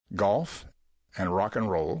golf and rock and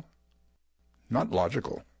roll. Not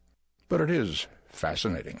logical, but it is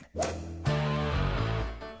fascinating.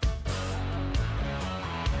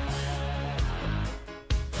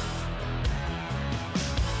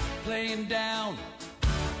 Laying down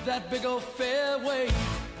that big old fairway,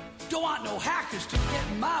 don't want no hackers to get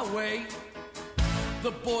in my way.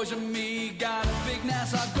 The boys and me got a big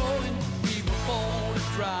Nassau going, we were born to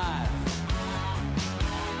drive.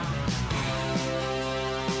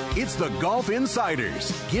 It's the Golf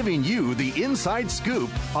Insiders, giving you the inside scoop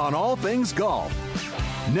on all things golf.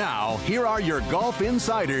 Now, here are your Golf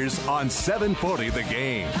Insiders on 740 The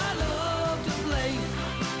Game. I love to play.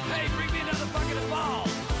 Hey, bring me another bucket of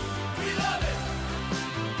balls. We love it.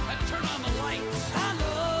 And turn on the lights. I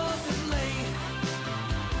love to play.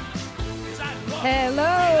 'Cause I love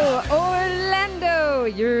Hello, Orlando.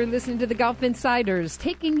 You're listening to the Golf Insiders,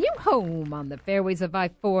 taking you home on the fairways of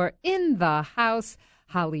I-4 in the house.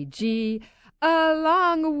 Holly G,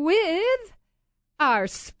 along with our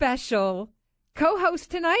special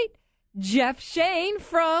co-host tonight, Jeff Shane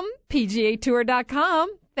from PGAtour.com.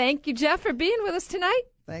 Thank you, Jeff, for being with us tonight.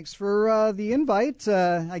 Thanks for the invite.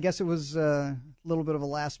 I guess it was a little bit of a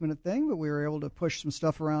last-minute thing, but we were able to push some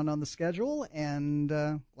stuff around on the schedule, and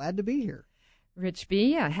glad to be here. Rich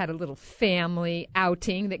B, I had a little family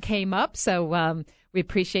outing that came up, so we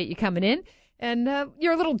appreciate you coming in. And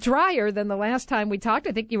you're a little drier than the last time we talked.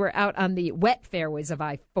 I think you were out on the wet fairways of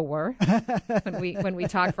I-4 when we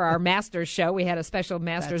talked for our Masters show. We had a special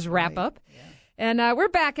Masters wrap-up. Yeah. And we're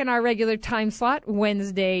back in our regular time slot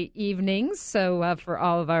Wednesday evenings. So for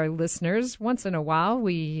all of our listeners, once in a while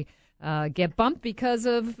we get bumped because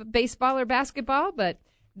of baseball or basketball. But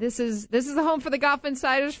this is the home for the Golf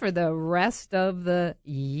Insiders for the rest of the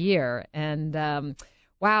year. And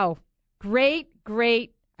wow, great.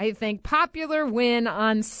 I think popular win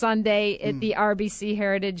on Sunday at the RBC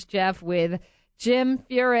Heritage, Jeff, with Jim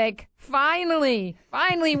Furyk finally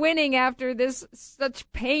winning after this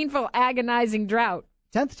such painful, agonizing drought.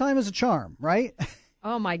 10th time is a charm, right?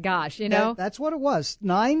 Oh, my gosh, you know? That's what it was.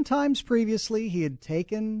 9 times previously, he had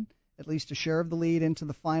taken at least a share of the lead into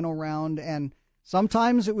the final round, and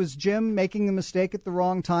sometimes it was Jim making the mistake at the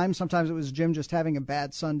wrong time. Sometimes it was Jim just having a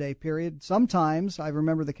bad Sunday period. Sometimes, I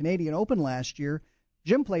remember the Canadian Open last year,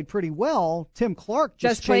 Jim played pretty well. Tim Clark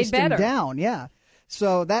just chased him down. Yeah.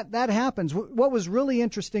 So that happens. What was really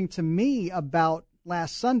interesting to me about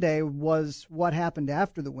last Sunday was what happened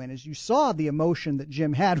after the win. As you saw the emotion that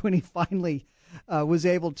Jim had when he finally was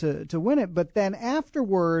able to win it. But then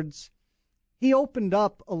afterwards, he opened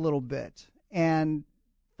up a little bit and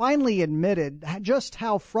finally admitted just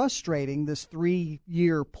how frustrating this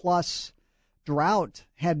 3-year plus drought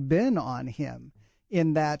had been on him,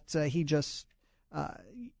 in that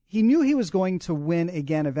he knew he was going to win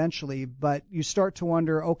again eventually, but you start to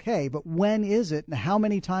wonder, okay, but when is it, and how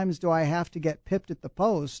many times do I have to get pipped at the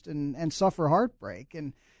post and suffer heartbreak?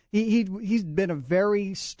 And he's been a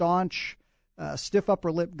very staunch, stiff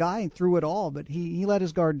upper lip guy through it all, but he let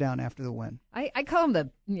his guard down after the win. I call him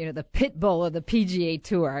the pit bull of the PGA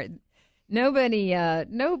Tour.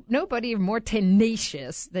 Nobody more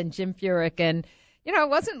tenacious than Jim Furyk, and it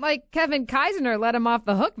wasn't like Kevin Kisner let him off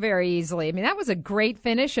the hook very easily. I mean, that was a great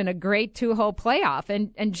finish and a great 2-hole playoff,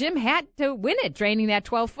 and Jim had to win it, draining that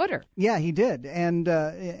 12-footer. Yeah, he did, and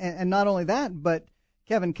not only that, but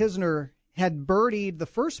Kevin Kisner had birdied the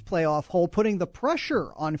first playoff hole, putting the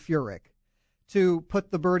pressure on Furyk to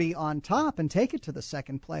put the birdie on top and take it to the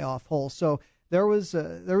second playoff hole. So there was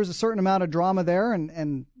a certain amount of drama there,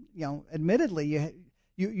 and admittedly,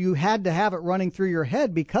 you had to have it running through your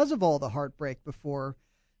head because of all the heartbreak before.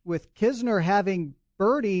 With Kisner having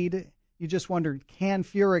birdied, you just wondered, can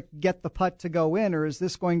Furyk get the putt to go in, or is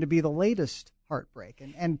this going to be the latest heartbreak?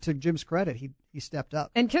 And to Jim's credit, he stepped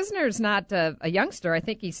up. And Kisner's not a youngster. I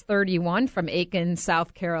think he's 31, from Aiken,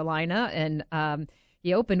 South Carolina, and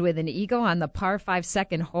he opened with an eagle on the par 5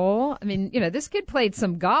 second hole. I mean, this kid played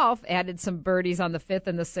some golf, added some birdies on the 5th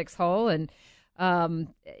and the 6th hole, and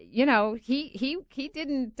he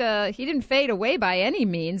didn't fade away by any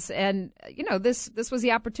means, and this was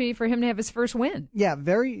the opportunity for him to have his first win. Yeah,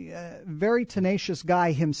 very tenacious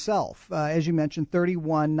guy himself. As you mentioned,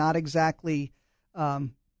 31, not exactly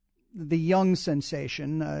the young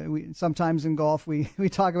sensation. Sometimes in golf we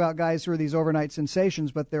talk about guys who are these overnight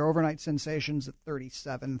sensations, but they're overnight sensations at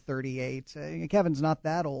 37, 38. Kevin's not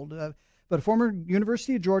that old. But a former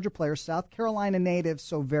University of Georgia player, South Carolina native,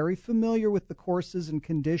 so very familiar with the courses and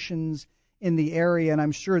conditions in the area, and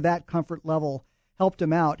I'm sure that comfort level helped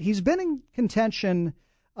him out. He's been in contention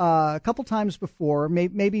a couple times before,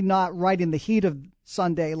 maybe not right in the heat of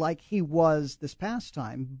Sunday like he was this past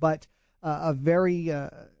time, but a very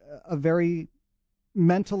a very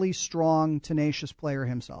mentally strong, tenacious player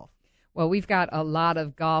himself. Well, we've got a lot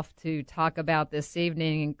of golf to talk about this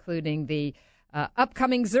evening, including the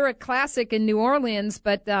upcoming Zurich Classic in New Orleans,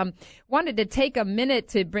 but wanted to take a minute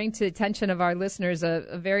to bring to the attention of our listeners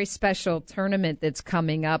a very special tournament that's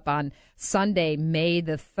coming up on Sunday, May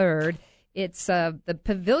the 3rd. It's the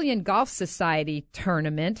Pavilion Golf Society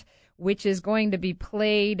tournament, which is going to be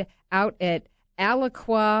played out at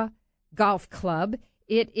Aliqua Golf Club.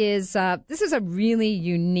 It is this is a really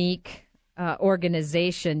unique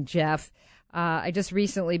organization, Jeff. I just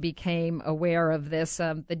recently became aware of this.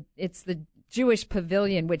 It's the Jewish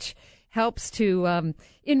Pavilion, which helps to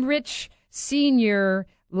enrich senior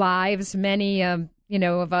lives. Many,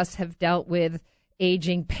 of us have dealt with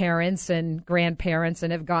aging parents and grandparents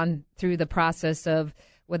and have gone through the process of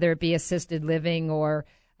whether it be assisted living or,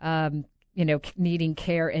 needing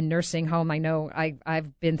care in nursing home. I know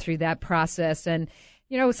I've been through that process. And,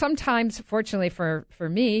 sometimes, fortunately for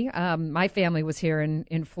me, my family was here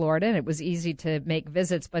in Florida, and it was easy to make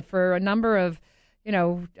visits. But for a number of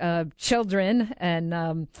children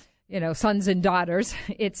and, sons and daughters,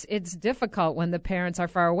 it's difficult when the parents are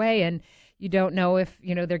far away and you don't know if,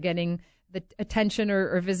 they're getting the attention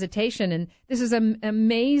or visitation. And this is an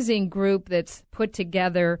amazing group that's put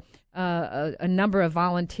together a number of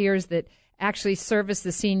volunteers that actually service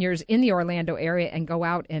the seniors in the Orlando area and go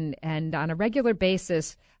out and on a regular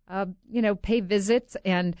basis, pay visits.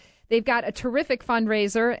 And they've got a terrific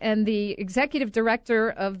fundraiser, and the executive director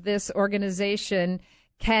of this organization,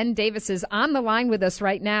 Ken Davis, is on the line with us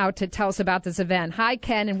right now to tell us about this event. Hi,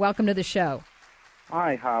 Ken, and welcome to the show.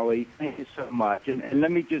 Hi, Holly. Thank you so much. And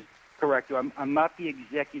let me just correct you. I'm not the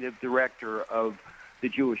executive director of the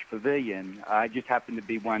Jewish Pavilion. I just happen to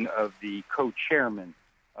be one of the co-chairmen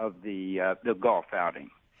of the golf outing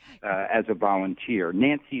as a volunteer.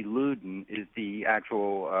 Nancy Luden is the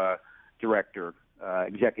actual director.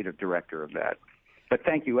 Executive director of that. But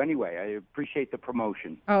thank you anyway. I appreciate the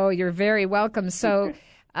promotion. Oh, you're very welcome. So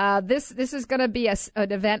this is going to be an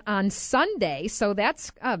event on Sunday, so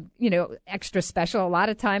that's extra special. A lot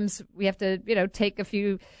of times we have to take a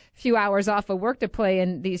few hours off of work to play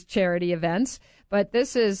in these charity events. But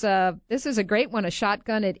this is a great one. A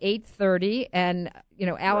shotgun at 8:30, and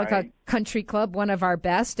Aliqua Right. Country Club, one of our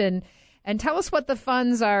best. And tell us what the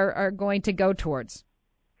funds are going to go towards.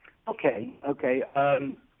 Okay.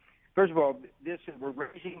 First of all, we're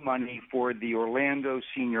raising money for the Orlando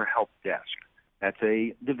Senior Help Desk. That's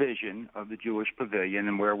a division of the Jewish Pavilion,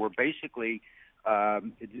 and where we're basically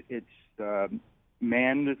it's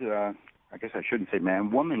manned. I guess I shouldn't say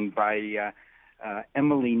man, woman by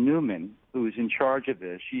Emily Newman, who is in charge of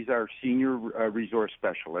this. She's our senior resource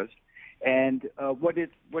specialist, and what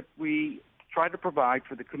we try to provide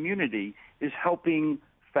for the community is helping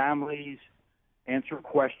families answer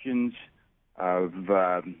questions of,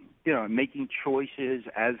 making choices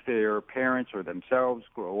as their parents or themselves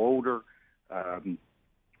grow older. And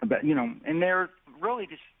they're really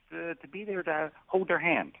just to be there to hold their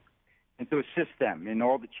hand and to assist them in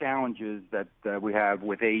all the challenges that we have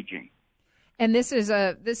with aging. And this is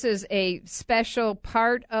a special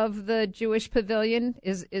part of the Jewish Pavilion.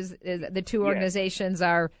 Is the two organizations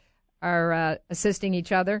are assisting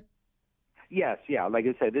each other? Yes, yeah. Like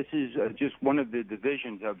I said, this is just one of the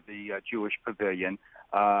divisions of the Jewish Pavilion.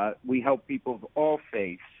 We help people of all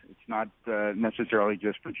faiths. It's not necessarily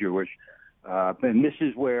just for Jewish. And this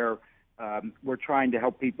is where we're trying to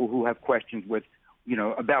help people who have questions with,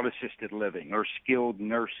 about assisted living or skilled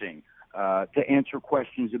nursing, to answer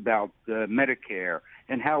questions about Medicare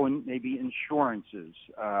and how maybe insurances.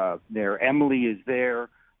 Emily is there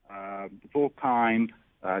full time.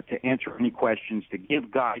 To answer any questions, to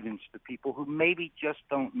give guidance to people who maybe just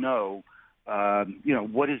don't know,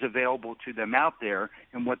 what is available to them out there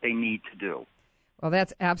and what they need to do. Well,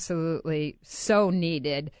 that's absolutely so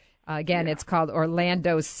needed. It's called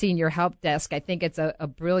Orlando Senior Help Desk. I think it's a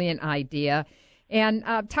brilliant idea. And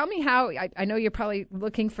tell me how, I know you're probably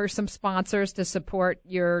looking for some sponsors to support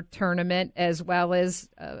your tournament as well as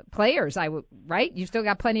players, right? You still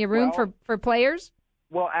got plenty of room for players?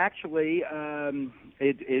 Well, actually, I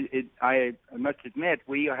must admit,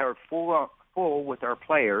 we are full with our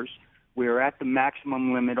players. We are at the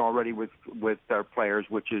maximum limit already with our players,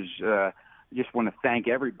 which is I just want to thank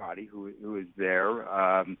everybody who is there.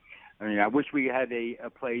 I wish we had a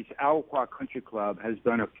place. Aliqua Country Club has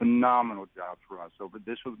done a phenomenal job for us.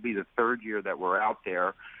 This will be the third year that we're out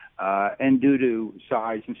there, and due to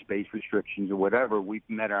size and space restrictions or whatever, we've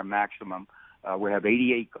met our maximum. We have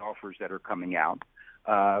 88 golfers that are coming out.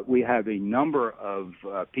 We have a number of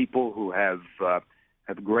people who have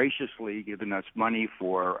have graciously given us money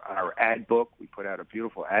for our ad book. We put out a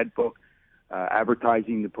beautiful ad book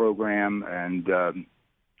advertising the program and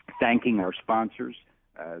thanking our sponsors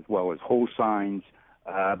as well as Whole Signs.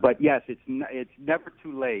 But yes, it's never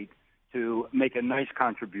too late to make a nice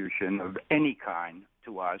contribution of any kind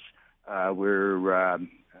to us. We're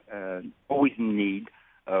always in need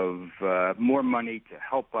of more money to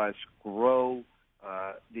help us grow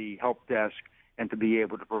the help desk and to be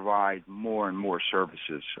able to provide more and more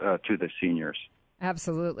services to the seniors.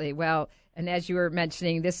 Absolutely. Well, and as you were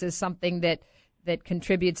mentioning, this is something that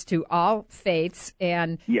contributes to all faiths.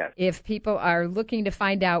 And yes. If people are looking to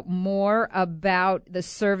find out more about the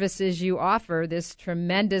services you offer, this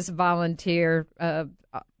tremendous volunteer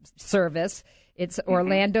service, it's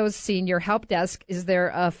Orlando's Senior Help Desk. Is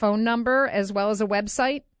there a phone number as well as a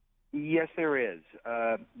website? Yes, there is.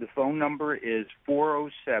 The phone number is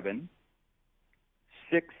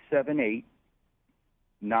 407-678-9363.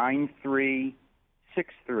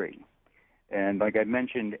 And like I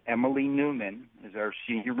mentioned, Emily Newman is our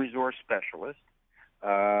Senior Resource Specialist.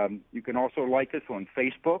 You can also like us on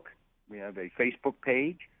Facebook. We have a Facebook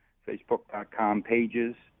page,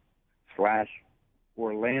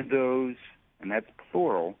 facebook.com/Orlando's, and that's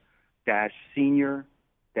plural,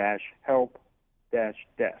 --senior-help-desk.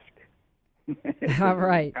 All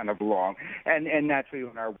right. Kind of long. And naturally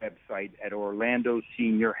on our website at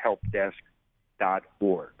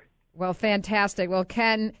orlandoseniorhelpdesk.org. Well, fantastic. Well,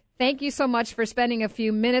 Ken, thank you so much for spending a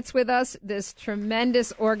few minutes with us, this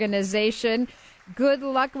tremendous organization. Good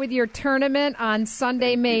luck with your tournament on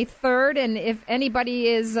Sunday, May 3rd. And if anybody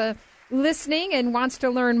is listening and wants to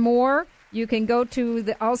learn more, you can go to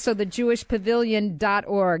the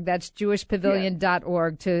jewishpavilion.org. That's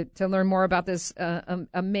jewishpavilion.org to learn more about this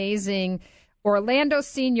amazing Orlando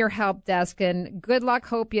Senior Help Desk. And good luck.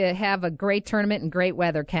 Hope you have a great tournament and great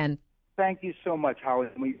weather, Ken. Thank you so much,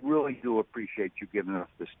 Howard. We really do appreciate you giving us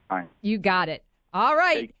this time. You got it. All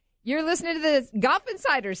right. You're listening to the Golf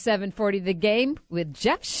Insider 740 The Game with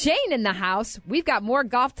Jeff Shane in the house. We've got more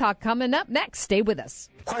golf talk coming up next. Stay with us.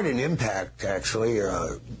 Quite an impact, actually,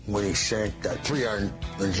 when he sank that 3-iron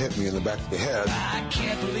and hit me in the back of the head. I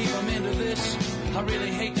can't believe I'm into this. I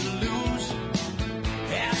really hate to lose.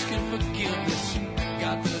 Asking forgiveness.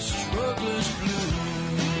 Got the struggler's blues.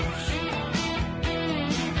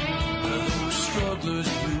 Strugglers Blues.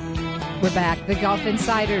 We're back. The Golf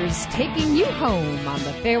Insiders taking you home on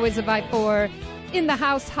the fairways of I-4. In the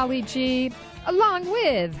house, Holly G, along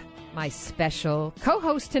with my special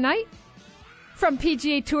co-host tonight from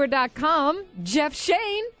PGAtour.com, Jeff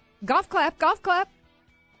Shane. Golf clap, golf clap.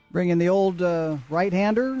 Bringing the old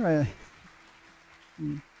right-hander,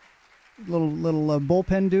 little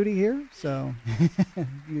bullpen duty here. So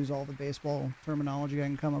use all the baseball terminology I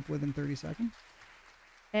can come up with in 30 seconds.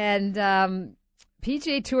 And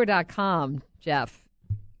PGAtour.com, Jeff,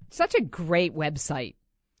 such a great website.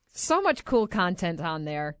 So much cool content on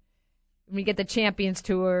there. We get the Champions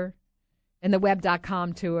Tour and the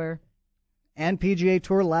Web.com Tour. And PGA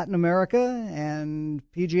Tour Latin America and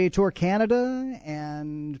PGA Tour Canada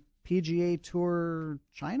and PGA Tour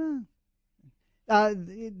China.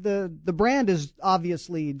 The brand is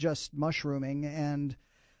obviously just mushrooming, and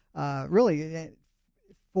really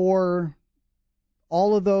for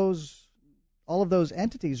all of those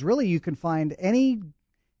entities, really you can find any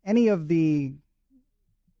of the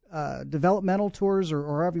developmental tours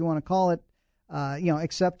or however you want to call it,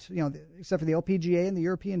 except for the LPGA and the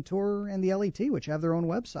European Tour and the LET, which have their own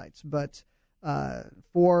websites. But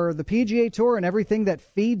for the PGA Tour and everything that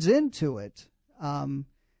feeds into it,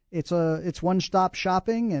 it's one-stop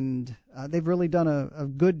shopping, and they've really done a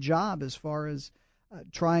good job as far as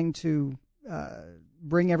trying to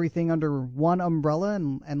bring everything under one umbrella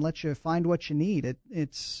and let you find what you need.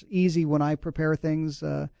 It's easy when I prepare things,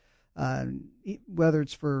 whether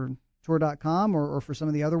it's for Tour.com or for some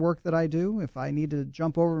of the other work that I do. If I need to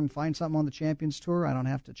jump over and find something on the Champions Tour, I don't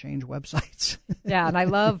have to change websites. Yeah, and I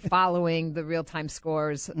love following the real-time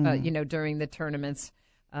scores, during the tournaments,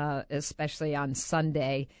 especially on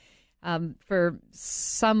Sunday. For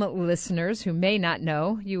some listeners who may not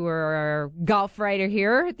know, you were our golf writer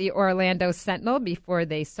here at the Orlando Sentinel before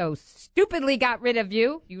they so stupidly got rid of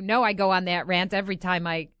you. You know I go on that rant every time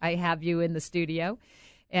I have you in the studio.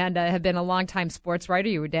 And have been a longtime sports writer.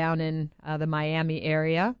 You were down in the Miami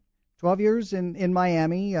area. 12 years in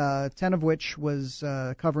Miami, 10 of which was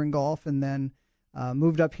covering golf, and then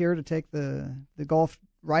moved up here to take the golf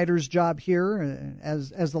writer's job here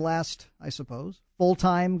as the last, I suppose,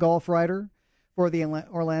 full-time golf writer for the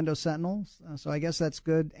Orlando Sentinels. So I guess that's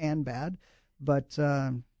good and bad. But,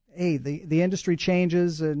 hey, the industry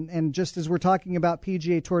changes, and just as we're talking about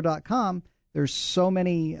PGAtour.com, There's so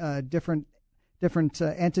many different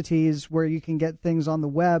entities where you can get things on the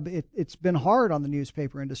web. It's been hard on the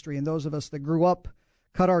newspaper industry, and those of us that grew up,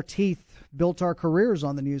 cut our teeth, built our careers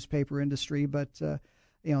on the newspaper industry. But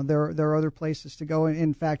there are other places to go.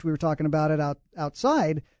 In fact, we were talking about it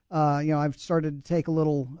outside. I've started to take a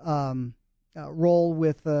little role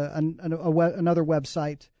with another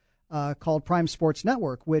website called Prime Sports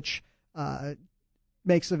Network, which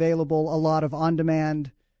makes available a lot of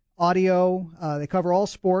on-demand audio. They cover all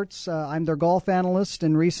sports. I'm their golf analyst,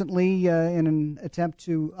 and recently, in an attempt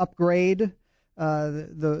to upgrade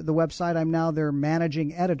the website, I'm now their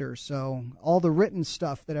managing editor. So all the written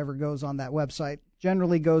stuff that ever goes on that website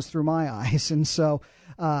generally goes through my eyes. And so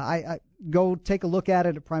I go take a look at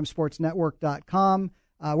it at primesportsnetwork.com.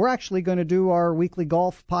 We're actually going to do our weekly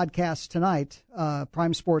golf podcast tonight,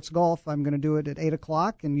 Prime Sports Golf. I'm going to do it at 8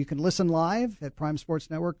 o'clock, and you can listen live at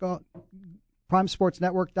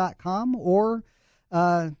primesportsnetwork.com or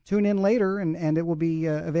tune in later, and it will be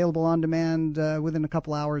available on demand within a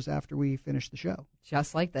couple hours after we finish the show.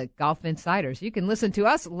 Just like the Golf Insiders. You can listen to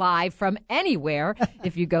us live from anywhere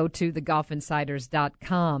if you go to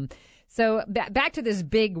thegolfinsiders.com. So back to this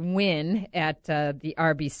big win at the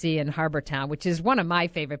RBC in Harbortown, which is one of my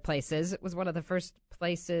favorite places. It was one of the first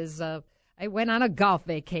places I went on a golf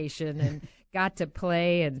vacation and got to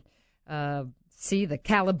play and see the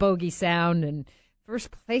Calabogie Sound. And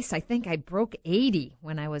first place, I think I broke 80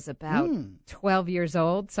 when I was about 12 years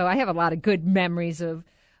old. So I have a lot of good memories of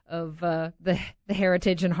the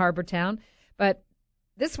heritage in Harbortown. But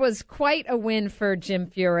this was quite a win for Jim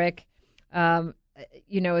Furyk. As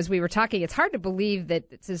we were talking, it's hard to believe that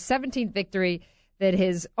it's his 17th victory, that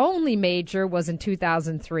his only major was in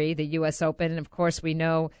 2003, the U.S. Open. And, of course, we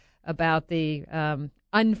know about the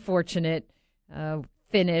unfortunate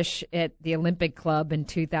finish at the Olympic Club in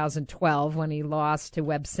 2012 when he lost to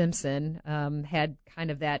Webb Simpson, had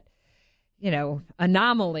kind of that,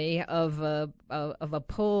 anomaly of a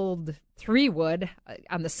pulled 3-wood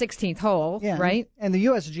on the 16th hole, right? And the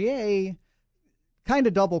USGA kind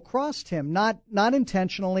of double-crossed him, not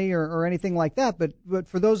intentionally or anything like that, but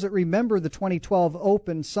for those that remember the 2012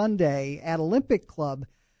 Open Sunday at Olympic Club,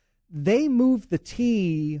 they moved the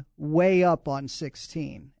tee way up on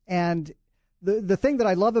 16. And the thing that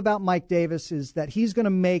I love about Mike Davis is that he's going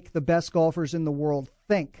to make the best golfers in the world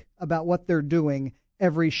think about what they're doing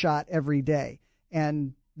every shot, every day.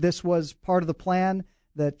 And this was part of the plan,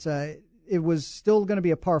 that it was still going to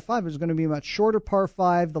be a par 5. It was going to be a much shorter par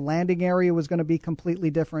 5. The landing area was going to be completely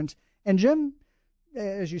different. And Jim,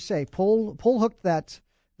 as you say, pull hooked that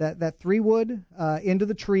 3-wood into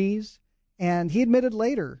the trees. And he admitted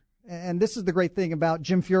later, and this is the great thing about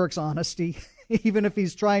Jim Furyk's honesty, even if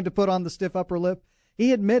he's trying to put on the stiff upper lip,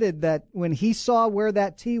 he admitted that when he saw where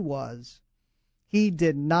that tee was, he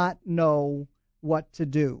did not know what to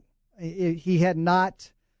do. He had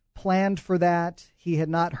not planned for that. He had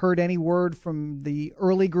not heard any word from the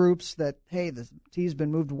early groups that, hey, the tee's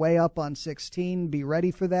been moved way up on 16, be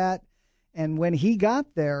ready for that. And when he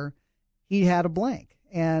got there, he had a blank.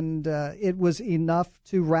 And it was enough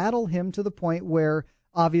to rattle him to the point where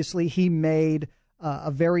obviously he made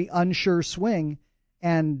a very unsure swing.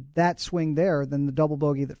 And that swing there, then the double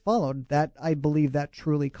bogey that followed, that I believe that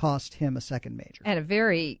truly cost him a second major. And a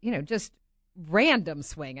very, just random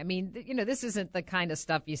swing. I mean, this isn't the kind of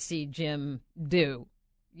stuff you see Jim do.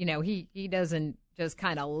 He doesn't just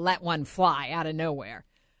kind of let one fly out of nowhere.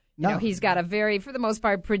 No. He's got a very, for the most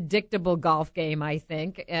part, predictable golf game, I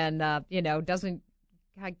think, and, doesn't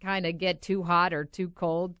kind of get too hot or too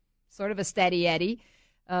cold, sort of a steady Eddie.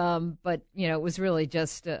 But, it was really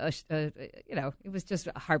just, it was just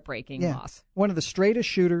a heartbreaking loss. One of the straightest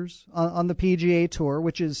shooters on the PGA Tour,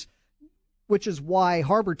 which is why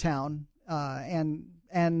Harbortown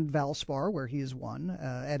and Valspar, where he has won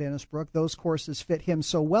at Innisbrook, those courses fit him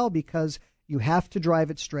so well because you have to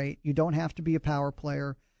drive it straight. You don't have to be a power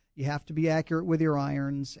player. You have to be accurate with your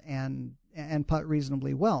irons and putt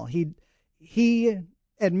reasonably well. He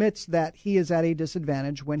admits that he is at a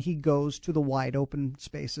disadvantage when he goes to the wide open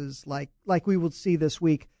spaces like we will see this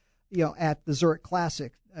week, at the Zurich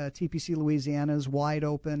Classic. TPC Louisiana is wide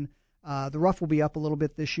open. The rough will be up a little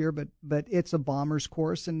bit this year, but it's a bomber's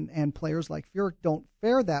course, and players like Furyk don't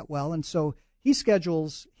fare that well, and so he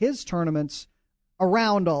schedules his tournaments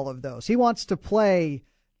around all of those. He wants to play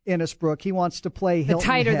Innisbrook. He wants to play Hilton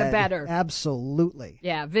The tighter, Head. the better. Absolutely.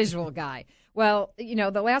 Yeah, visual guy. Well,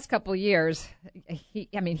 the last couple of years,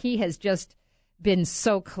 he has just been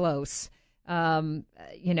so close. I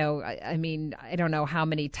don't know how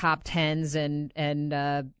many top 10s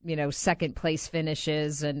and second place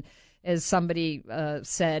finishes. And as somebody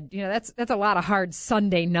said, that's a lot of hard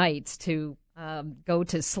Sunday nights to go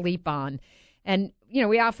to sleep on. And,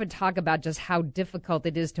 we often talk about just how difficult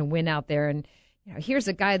it is to win out there. And, here's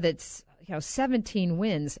a guy that's, 17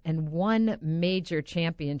 wins and one major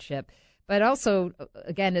championship. But also,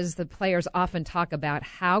 again, as the players often talk about,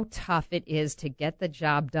 how tough it is to get the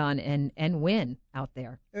job done and win out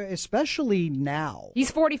there. Especially now. He's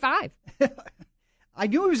 45. I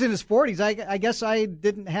knew he was in his 40s. I guess I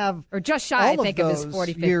didn't have or just shy, all I think, of his those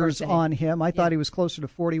 45th years birthday. on him. I thought he was closer to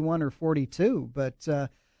 41 or 42. But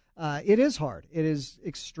it is hard. It is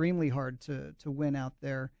extremely hard to win out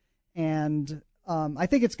there. And I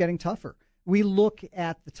think it's getting tougher. We look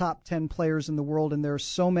at the top 10 players in the world, and there are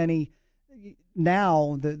so many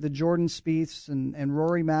now, the Jordan Spieths and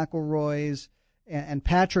Rory McIlroys and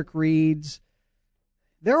Patrick Reeds,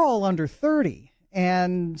 they're all under 30.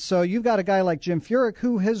 And so you've got a guy like Jim Furyk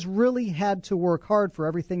who has really had to work hard for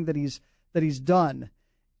everything that he's done.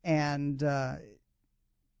 And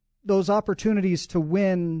those opportunities to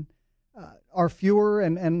win are fewer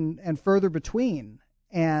and further between.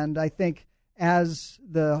 And I think as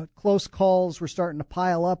the close calls were starting to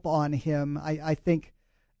pile up on him, I think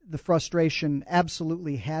the frustration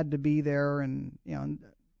absolutely had to be there. And,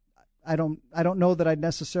 I don't know that I'd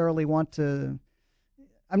necessarily want to.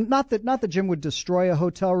 I'm not that Jim would destroy a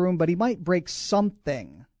hotel room, but he might break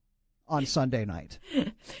something on Sunday night.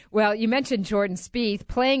 Well, you mentioned Jordan Spieth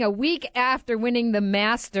playing a week after winning the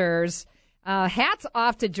Masters. Hats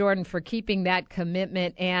off to Jordan for keeping that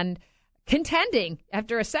commitment and contending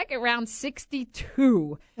after a second round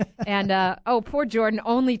 62. And, poor Jordan,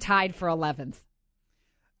 only tied for 11th.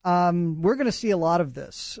 We're going to see a lot of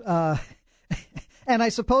this. And I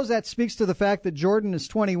suppose that speaks to the fact that Jordan is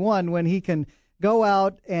 21 when he can go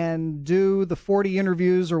out and do the 40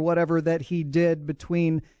 interviews or whatever that he did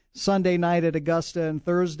between Sunday night at Augusta and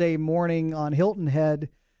Thursday morning on Hilton Head.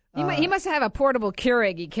 He must have a portable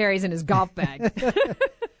Keurig he carries in his golf bag.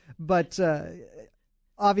 But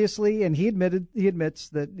obviously, and he admits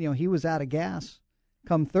that he was out of gas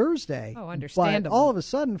come Thursday. Oh, understandable. But all of a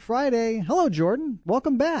sudden, Friday, hello, Jordan,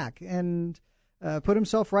 welcome back, and put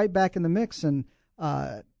himself right back in the mix. And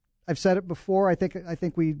I've said it before. I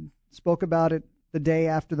think we spoke about it the day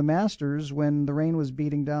after the Masters when the rain was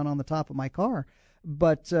beating down on the top of my car.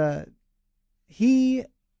 But he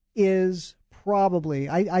is probably,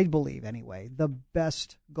 I believe anyway, the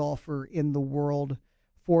best golfer in the world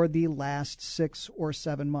for the last 6 or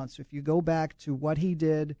 7 months. If you go back to what he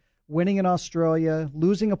did, winning in Australia,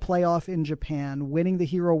 losing a playoff in Japan, winning the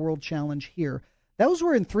Hero World Challenge here, those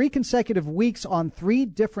were in 3 consecutive weeks on 3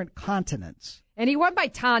 different continents. And he won by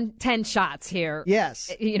 10 shots here. Yes.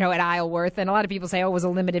 At Isleworth. And a lot of people say, it was a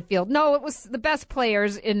limited field. No, it was the best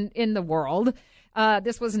players in the world.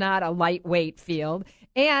 This was not a lightweight field.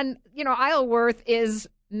 And, Isleworth is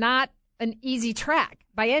not an easy track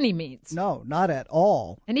by any means. No, not at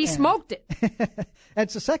all. And he smoked it.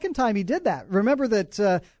 It's the second time he did that. Remember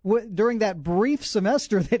that during that brief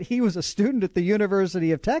semester that he was a student at the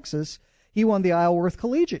University of Texas, he won the Isleworth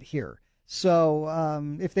Collegiate here.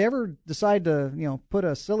 So if they ever decide to, put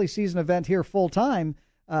a silly season event here full time,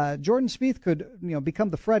 Jordan Spieth could,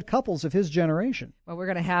 become the Fred Couples of his generation. Well, we're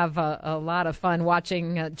going to have a lot of fun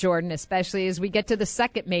watching Jordan, especially as we get to the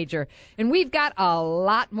second major. And we've got a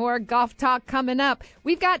lot more golf talk coming up.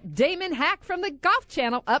 We've got Damon Hack from the Golf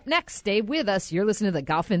Channel up next. Stay with us. You're listening to the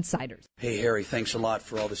Golf Insiders. Hey, Harry, thanks a lot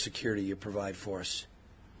for all the security you provide for us.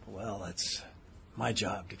 Well, it's my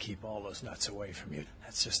job to keep all those nuts away from you.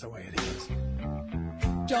 That's just the way it is.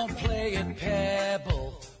 Don't play at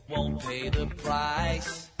Pebble, won't pay the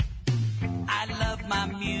price. I love my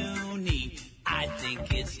Muni, I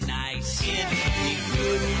think it's nice. It'd be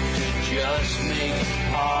good to just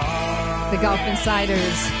make par. The Golf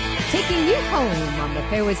Insiders taking you home on the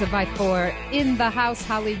fairways of I-4 in the house,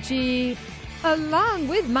 Holly G, along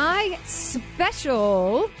with my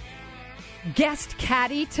special guest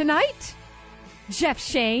caddy tonight, Jeff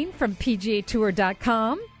Shane from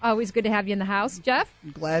PGAtour.com. Always good to have you in the house, Jeff.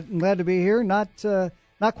 Glad to be here. Not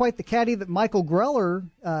quite the caddy that Michael Greller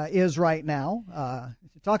is right now.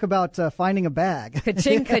 Talk about finding a bag.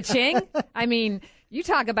 Ka-ching, ka-ching. I mean, you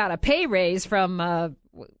talk about a pay raise from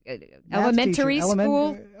elementary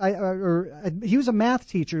school. He was a math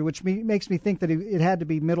teacher, which makes me think that it had to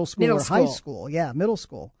be middle school or high school. Yeah, middle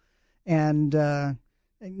school. And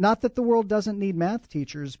not that the world doesn't need math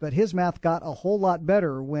teachers, but his math got a whole lot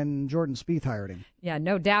better when Jordan Spieth hired him. Yeah,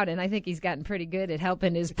 no doubt. And I think he's gotten pretty good at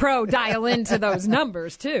helping his pro dial into those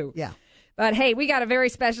numbers, too. Yeah. But, hey, we got a very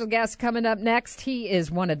special guest coming up next. He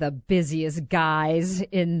is one of the busiest guys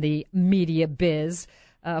in the media biz,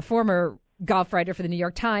 former golf writer for the New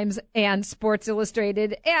York Times and Sports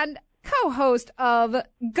Illustrated, and co-host of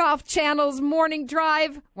Golf Channel's Morning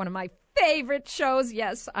Drive, one of my favorite shows.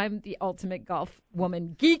 Yes, I'm the ultimate golf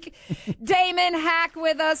woman geek. Damon Hack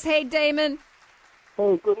with us. Hey, Damon.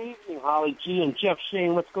 Hey, good evening, Holly G and Jeff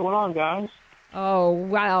Shane. What's going on, guys? Oh,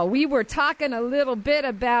 wow. We were talking a little bit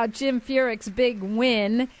about Jim Furyk's big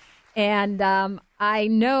win, and I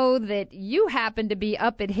know that you happen to be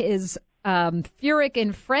up at his Furyk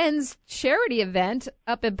and Friends charity event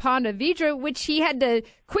up in Ponte Vedra, which he had to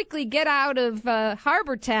quickly get out of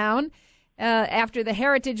Harbor Town after the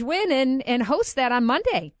Heritage win and host that on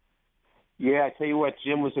Monday. Yeah, I tell you what,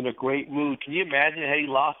 Jim was in a great mood. Can you imagine how he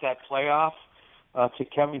lost that playoff to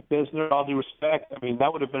Kevin Kisner? All due respect, I mean,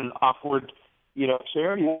 that would have been an awkward,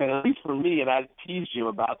 charity event, at least for me, and I teased Jim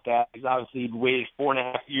about that because obviously he'd waited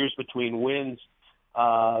 4.5 years between wins.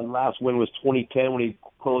 Last win was 2010 when he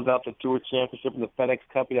closed out the Tour Championship in the FedEx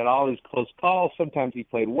Cup. He had all these close calls. Sometimes he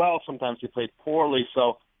played well, sometimes he played poorly.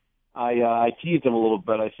 So I teased him a little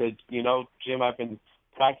bit. I said, Jim, I've been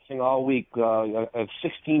practicing all week. A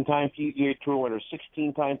 16-time PGA Tour winner,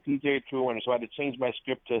 16-time PGA Tour winner. So I had to change my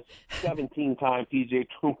script to 17-time PGA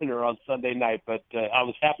Tour winner on Sunday night. But I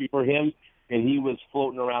was happy for him. And he was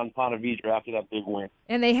floating around Ponte Vedra after that big win.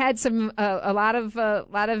 And they had some a lot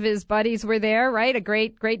of his buddies were there, right? A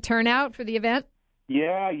great turnout for the event.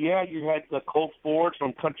 Yeah. You had Colt Ford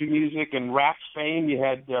from country music and rap fame. You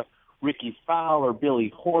had Ricky Fowler,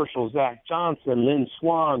 Billy Horschel, Zach Johnson, Lynn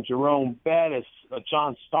Swan, Jerome Bettis,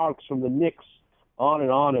 John Starks from the Knicks.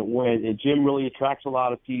 On it went. And Jim really attracts a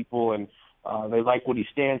lot of people, and they like what he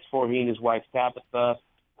stands for. He and his wife Tabitha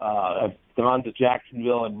have gone to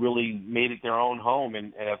Jacksonville and really made it their own home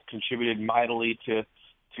and have contributed mightily to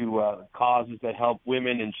causes that help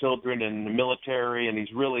women and children and the military. And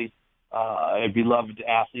he's really a beloved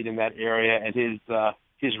athlete in that area, and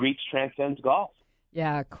his reach transcends golf.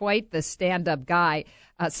 Yeah, quite the stand-up guy.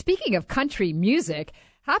 Speaking of country music,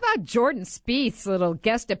 how about Jordan Spieth's little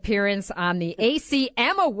guest appearance on the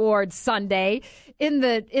ACM Awards Sunday in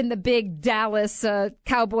the big Dallas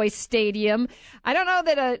Cowboy Stadium? I don't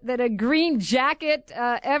know that a green jacket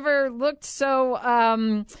ever looked so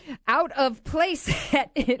out of place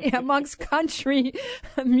amongst country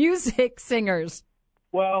music singers.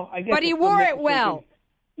 Well, I guess, but he wore it well.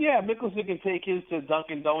 Yeah, Mickelson can take his to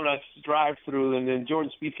Dunkin' Donuts drive-through, and then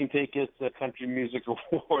Jordan Spieth can take his to Country Music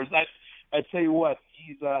Awards. I tell you what,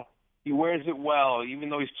 he wears it well, even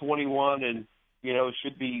though he's 21 and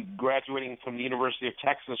should be graduating from the University of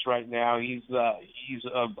Texas right now. He's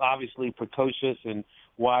obviously precocious and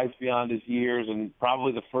wise beyond his years, and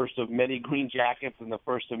probably the first of many green jackets and the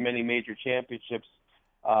first of many major championships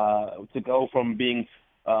to go from being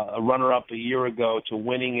a runner-up a year ago to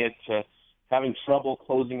winning it to having trouble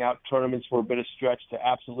closing out tournaments for a bit of stretch to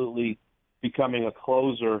absolutely becoming a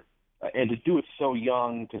closer. And to do it so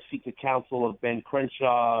young, to seek the counsel of Ben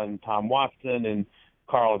Crenshaw and Tom Watson and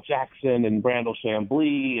Carl Jackson and Brandel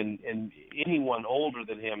Chambly and anyone older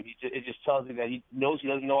than him, it just tells you that he knows he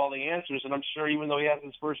doesn't know all the answers. And I'm sure even though he has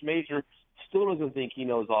his first major, still doesn't think he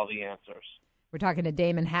knows all the answers. We're talking to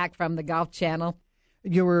Damon Hack from the Golf Channel.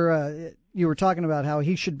 You were talking about how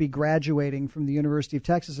he should be graduating from the University of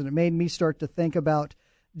Texas, and it made me start to think about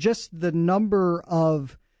just the number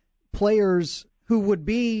of players who would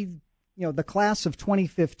be, the class of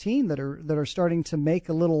 2015 that are starting to make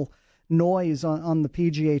a little noise on the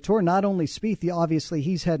PGA Tour. Not only Spieth, obviously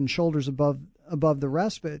he's head and shoulders above the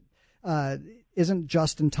rest, but isn't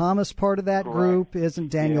Justin Thomas part of that group? Isn't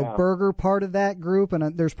Daniel Berger part of that group?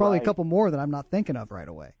 And there's probably a couple more that I'm not thinking of right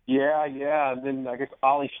away. Yeah. And then I guess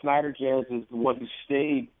Ollie Schneider-Jans is the one who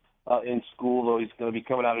stayed in school, though he's going to be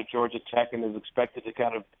coming out of Georgia Tech and is expected to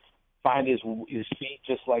kind of find his feet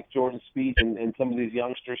just like Jordan Spieth and some of these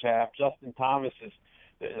youngsters have. Justin Thomas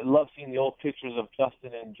I love seeing the old pictures of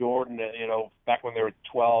Justin and Jordan, back when they were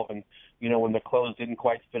 12 and, when the clothes didn't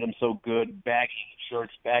quite fit them so good, baggy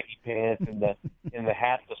shirts, baggy pants, and the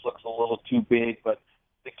hat just looks a little too big. But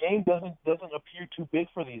the game doesn't appear too big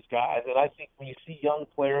for these guys. And I think when you see young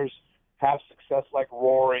players have success like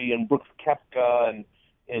Rory and Brooks Koepka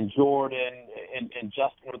and Jordan and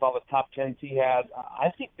Justin with all the top tens he had,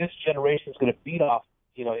 I think this generation is going to feed off,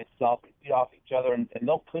 itself, feed off each other, and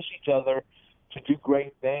they'll push each other to do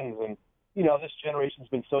great things. And, this generation's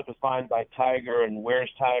been so defined by Tiger and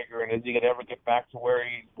where's Tiger and is he going to ever get back to where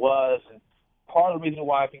he was? And part of the reason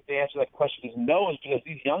why I think the answer to that question is no is because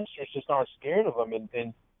these youngsters just aren't scared of him.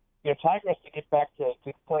 And Tiger has to get back to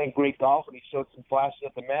playing great golf, and he showed some flashes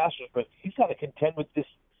at the Masters, but he's got to contend with this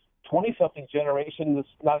 20-something generation. Let's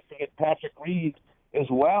not forget Patrick Reed as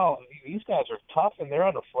well. These guys are tough, and they're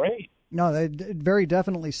unafraid. No, very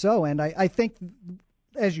definitely so. And I think,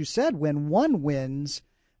 as you said, when one wins,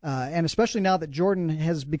 And especially now that Jordan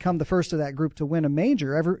has become the first of that group to win a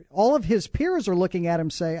major, all of his peers are looking at him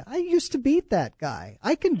say, I used to beat that guy.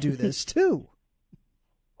 I can do this too.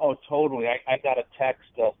 Oh, totally. I got a text,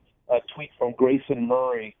 a tweet from Grayson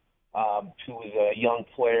Murray, who was a young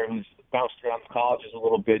player who's bounced around the colleges a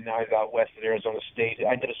little bit. Now he's out west at Arizona State.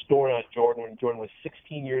 I did a story on Jordan when Jordan was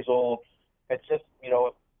 16 years old. Had just,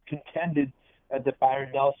 contended at the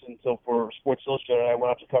Byron Nelson. So for Sports Illustrated, I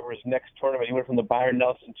went out to cover his next tournament. He went from the Byron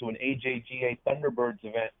Nelson to an AJGA Thunderbirds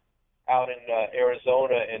event out in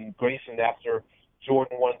Arizona. And Grayson, after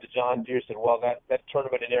Jordan won the John Deere, said, well, that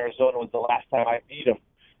tournament in Arizona was the last time I beat him.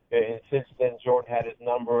 And since then, Jordan had his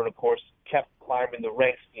number and, of course, kept climbing the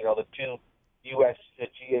ranks. The 2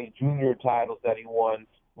 USGA junior titles that he won,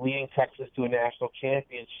 leading Texas to a national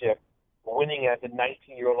championship, winning as a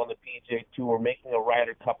 19-year-old on the PGA Tour, making a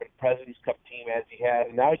Ryder Cup and President's Cup team as he had.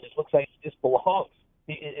 And now he just looks like he just belongs.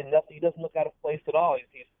 He doesn't look out of place at all.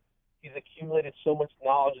 He's accumulated so much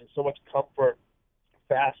knowledge and so much comfort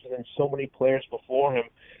faster than so many players before him.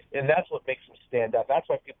 And that's what makes him stand out. That's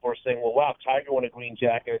why people are saying, well, wow, Tiger won a green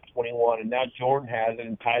jacket at 21, and now Jordan has it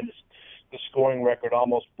and tied the scoring record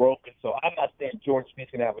almost broken. So I'm not saying Jordan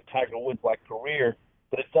Spieth's going to have a Tiger Woods-like career,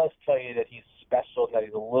 but it does tell you that he's special and that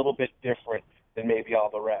he's a little bit different than maybe all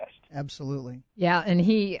the rest. Absolutely. Yeah, and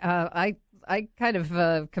I kind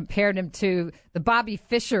of compared him to the Bobby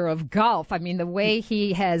Fischer of golf. I mean, the way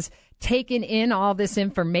he has taken in all this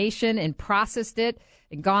information and processed it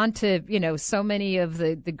and gone to, so many of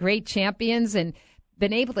the great champions and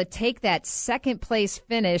been able to take that second place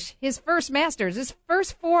finish, his first Masters, his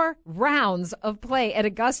first 4 rounds of play at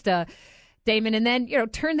Augusta, Damon, and then,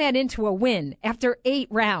 turn that into a win after 8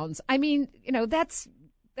 rounds. I mean, that's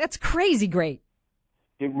crazy great.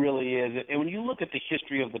 It really is. And when you look at the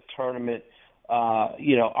history of the tournament,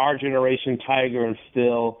 our generation, Tiger and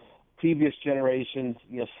Phil, previous generations,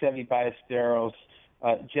 Seve Ballesteros,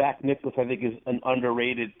 Jack Nicklaus, I think, is an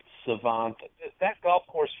underrated savant. That golf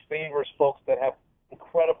course favors folks that have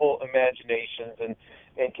incredible imaginations and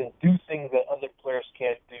can do things that other players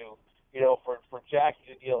can't do. For Jack,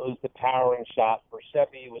 it was the towering shot. For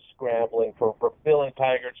Seve, it was scrambling. For Phil and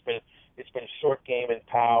Tiger, it's been short game and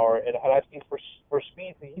power. And I think for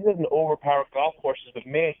Spieth, he doesn't overpower golf courses, but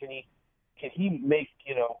man, can he make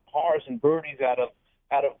pars and birdies out of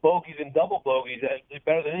bogeys and double bogeys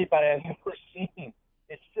better than anybody I've ever seen.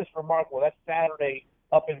 It's just remarkable. That Saturday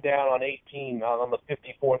up and down on 18 on the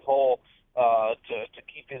 54th hole to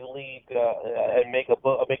keep his lead and make a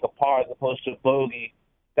par as opposed to a bogey.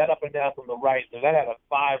 That up and down from the right, that had a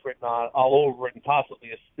 5 written on all over it and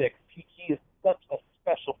possibly a 6. He is such a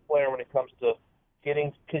special player when it comes to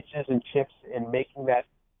getting pitches and chips and making that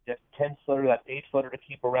 10-footer, that 8-footer to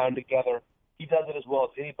keep around together. He does it as well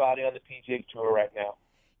as anybody on the PGA Tour right now.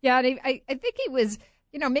 Yeah, and I think he was,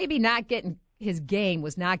 maybe not getting his game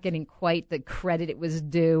was not getting quite the credit it was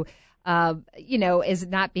due. As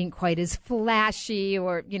not being quite as flashy,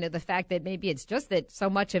 or, the fact that maybe it's just that so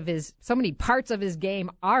many parts of his game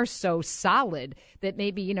are so solid that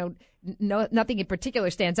maybe, nothing in particular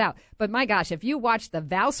stands out. But my gosh, if you watch the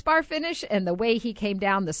Valspar finish and the way he came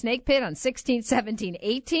down the snake pit on 16, 17,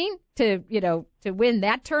 18 to win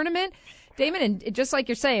that tournament, Damon, and just like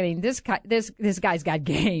you're saying, I mean, this guy's got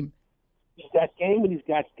game. He's got game and he's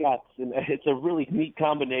got guts, and it's a really neat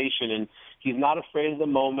combination. And he's not afraid of the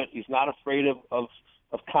moment. He's not afraid of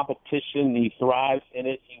competition. He thrives in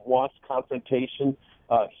it. He wants confrontation.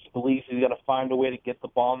 He believes he's going to find a way to get the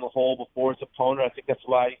ball in the hole before his opponent. I think that's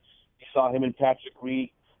why you saw him and Patrick Reed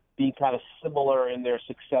being kind of similar in their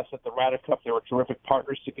success at the Ryder Cup. They were terrific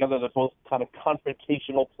partners together. They're both kind of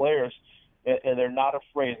confrontational players, and they're not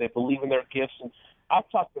afraid. They believe in their gifts. And I've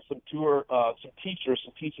talked to some teachers,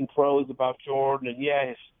 some teaching pros about Jordan, and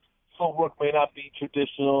his footwork may not be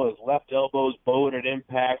traditional. His left elbow is bowed at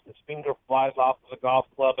impact. His finger flies off of the golf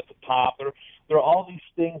club at the top. There are all these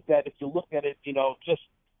things that if you look at it, just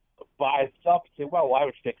by itself, you say, well, I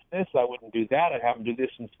would fix this. I wouldn't do that. I'd have him do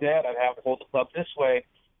this instead. I'd have him hold the club this way.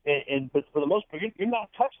 But for the most part, you're not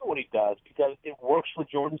touching what he does because it works for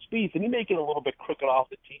Jordan Spieth. And he may get a little bit crooked off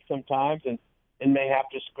the tee sometimes and may have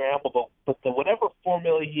to scramble. But whatever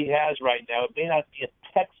formula he has right now, it may not be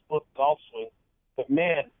a textbook golf swing. But,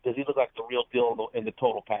 man, does he look like the real deal in the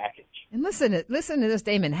total package. And listen to this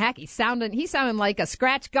Damon Hack. He's sounding like a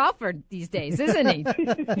scratch golfer these days, isn't he? I'm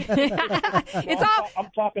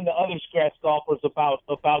talking to other scratch golfers about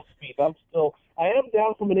Spieth. I am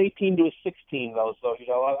down from an 18 to a 16, though. So,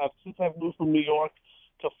 since I've moved from New York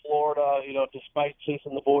to Florida, despite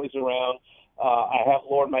chasing the boys around, I have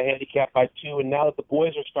lowered my handicap by 2, and now that the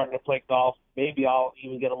boys are starting to play golf, maybe I'll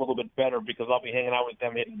even get a little bit better because I'll be hanging out with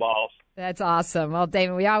them hitting balls. That's awesome. Well,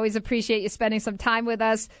 Damon, we always appreciate you spending some time with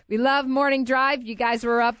us. We love Morning Drive. You guys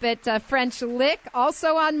were up at French Lick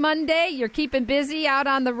also on Monday. You're keeping busy out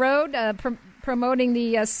on the road promoting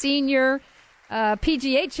the senior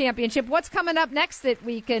PGA Championship. What's coming up next that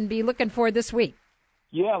we can be looking for this week?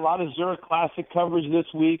 Yeah, a lot of Zurich Classic coverage this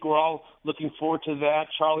week. We're all looking forward to that.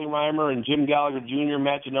 Charlie Reimer and Jim Gallagher Jr.,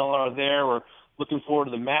 Matt Janella are there. We're looking forward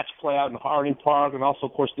to the match play out in Harding Park. And also,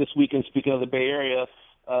 of course, this weekend, speaking of the Bay Area,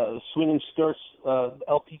 Swinging Skirts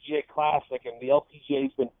LPGA Classic. And the LPGA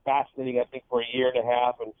has been fascinating, I think, for a year and a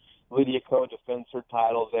half. And Lydia Ko defends her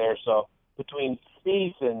title there. So between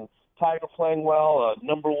Spieth and Tiger playing well,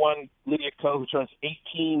 number one Lydia Ko, who turns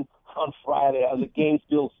 18 on Friday, the game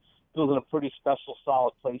feels in a pretty special,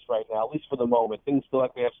 solid place right now, at least for the moment. Things feel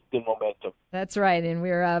like they have some good momentum. That's right, and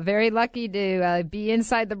we're very lucky to be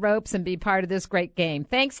inside the ropes and be part of this great game.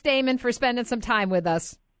 Thanks, Damon, for spending some time with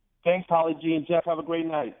us. Thanks, Holly G. and Jeff. Have a great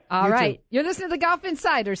night. All right. You're listening to the Golf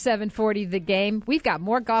Insider, 740 The Game. We've got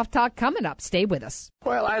more golf talk coming up. Stay with us.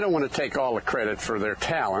 Well, I don't want to take all the credit for their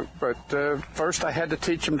talent, but first I had to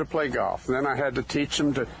teach them to play golf. Then I had to teach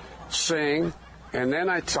them to sing, and then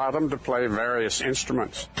I taught them to play various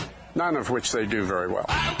instruments, none of which they do very well.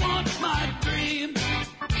 I want my dream.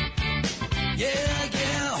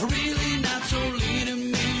 Yeah, really not so lean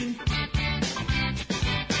and mean.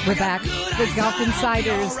 We're back with Golf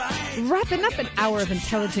Insiders, wrapping up an hour of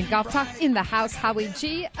intelligent golf talk in the house. Howie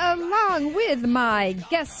G, along with my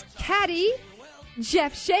guest caddy,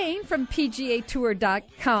 Jeff Shane from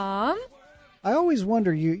PGAtour.com. I always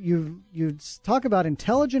wonder, you talk about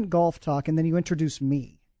intelligent golf talk, and then you introduce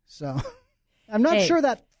me. So I'm not sure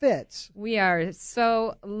that fits. We are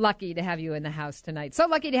so lucky to have you in the house tonight. So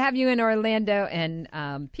lucky to have you in Orlando. And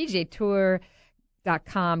PGAtour.com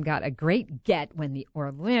got a great get when the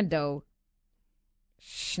Orlando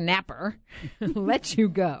Schnapper let you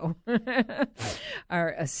go.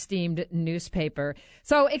 Our esteemed newspaper.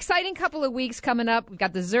 So exciting couple of weeks coming up. We've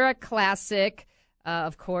got the Zurich Classic,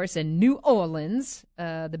 of course, in New Orleans,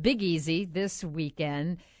 the Big Easy this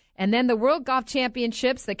weekend. And then the World Golf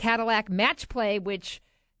Championships, the Cadillac Match Play, which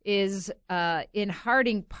is in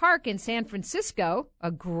Harding Park in San Francisco, a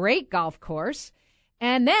great golf course.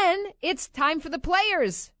 And then it's time for the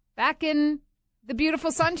Players back in the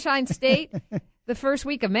beautiful Sunshine State the first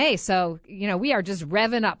week of May. So, we are just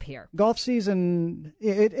revving up here. Golf season,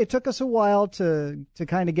 it took us a while to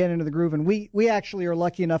kind of get into the groove. And we actually are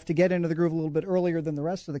lucky enough to get into the groove a little bit earlier than the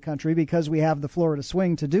rest of the country because we have the Florida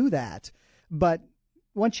swing to do that. But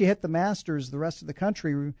once you hit the Masters, the rest of the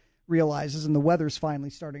country realizes, and the weather's finally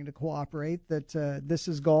starting to cooperate, that this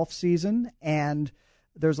is golf season and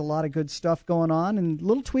there's a lot of good stuff going on. And a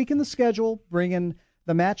little tweak in the schedule, bringing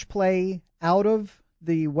the match play out of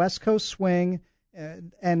the West Coast swing.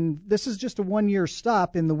 And this is just a one-year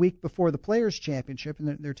stop in the week before the Players' Championship,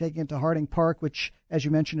 and they're taking it to Harding Park, which, as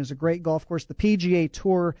you mentioned, is a great golf course. The PGA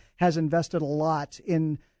Tour has invested a lot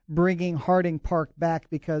in bringing Harding Park back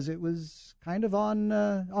because it was kind of on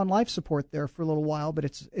life support there for a little while, but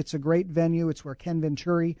it's a great venue. It's where Ken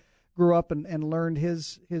Venturi grew up and learned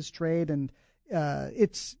his trade, and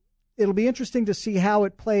it'll be interesting to see how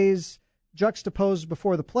it plays juxtaposed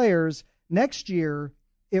before the Players. Next year,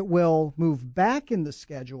 it will move back in the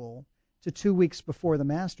schedule to 2 weeks before the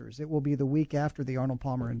Masters. It will be the week after the Arnold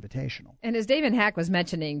Palmer Invitational. And as David Hack was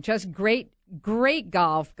mentioning, just great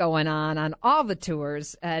golf going on all the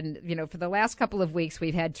tours. And, for the last couple of weeks,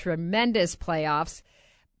 we've had tremendous playoffs,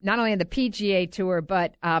 not only on the PGA Tour,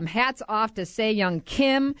 but hats off to Se-Young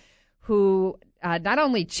Kim, who not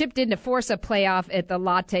only chipped in to force a playoff at the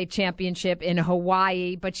Lotte Championship in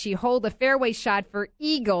Hawaii, but she holed a fairway shot for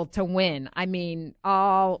eagle to win. I mean,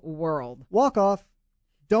 all world. Walk off.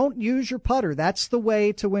 Don't use your putter. That's the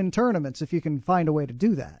way to win tournaments if you can find a way to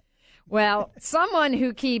do that. Well, someone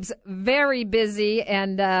who keeps very busy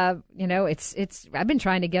and, it's I've been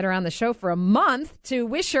trying to get her on the show for a month to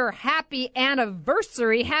wish her happy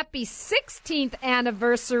anniversary, happy 16th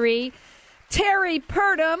anniversary, Terry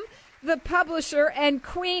Purdom, the publisher and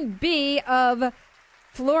queen bee of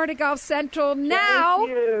Florida Golf Central, now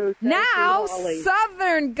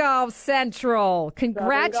Southern Golf Central.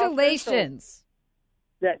 Congratulations.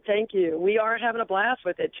 Thank you. We are having a blast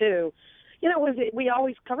with it, too. We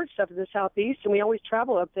always covered stuff in the Southeast, and we always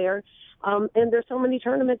travel up there. And there's so many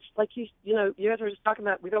tournaments, like you guys were just talking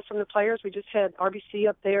about. We go from the Players. We just had RBC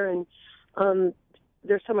up there, and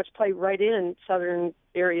there's so much play right in Southern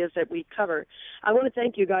areas that we cover. I want to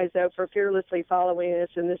thank you guys, though, for fearlessly following us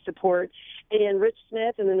and the support, and Rich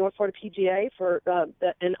Smith and the North Florida PGA for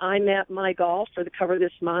and IMAP My Golf for the cover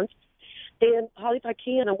this month. And, Holly, if I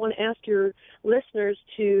can, I want to ask your listeners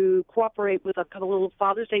to cooperate with a couple of little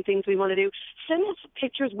Father's Day things we want to do. Send us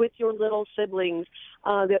pictures with your little siblings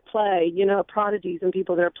that play, prodigies and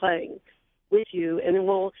people that are playing with you. And then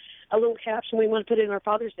a little caption we want to put in our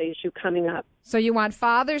Father's Day issue coming up. So you want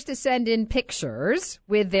fathers to send in pictures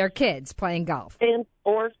with their kids playing golf.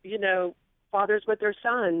 Or fathers with their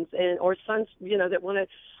sons, or sons, that want to,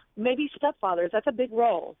 maybe stepfathers. That's a big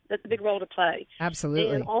role. That's a big role to play.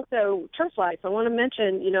 Absolutely. And also Turf Life. I want to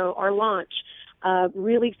mention, our launch.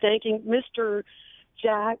 Really thanking Mr.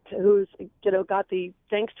 Jack, who's, got the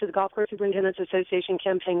Thanks to the Golf Course Superintendents Association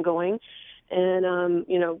campaign going. And,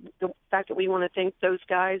 the fact that we want to thank those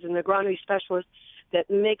guys and the agronomy specialists that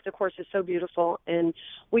make the courses so beautiful. And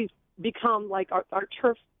we've become like our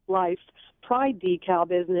Turf Life Pride decal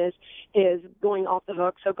business is going off the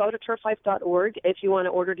hook. So go to turflife.org if you want to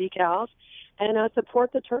order decals and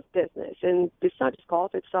support the turf business. And it's not just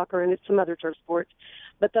golf, it's soccer, and it's some other turf sports.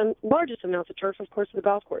 But the largest amounts of turf, of course, are the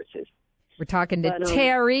golf courses. We're talking to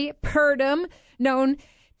Terry Purdom, known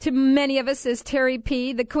to many of us as Terry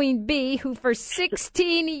P., the Queen Bee, who for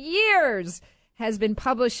 16 years has been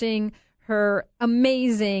publishing her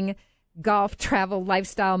amazing golf travel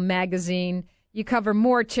lifestyle magazine. You cover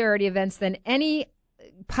more charity events than any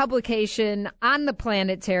publication on the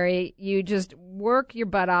planet, Terry. You just work your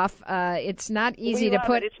butt off. It's not easy to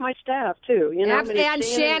put. It's my staff too, And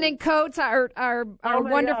Shannon Coates, our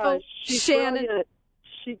wonderful gosh, she's Shannon. Brilliant.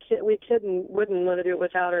 We wouldn't want to do it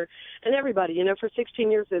without her. And everybody, for 16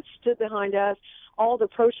 years that stood behind us, all the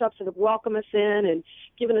pro shops that have welcomed us in and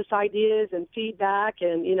given us ideas and feedback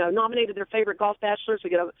and, nominated their favorite golf bachelors.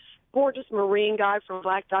 We get a gorgeous Marine guy from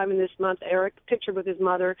Black Diamond this month, Eric, pictured with his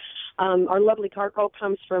mother. Our lovely cargo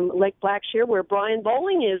comes from Lake Blackshear, where Brian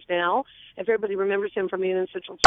Bowling is now, if everybody remembers him from being in Central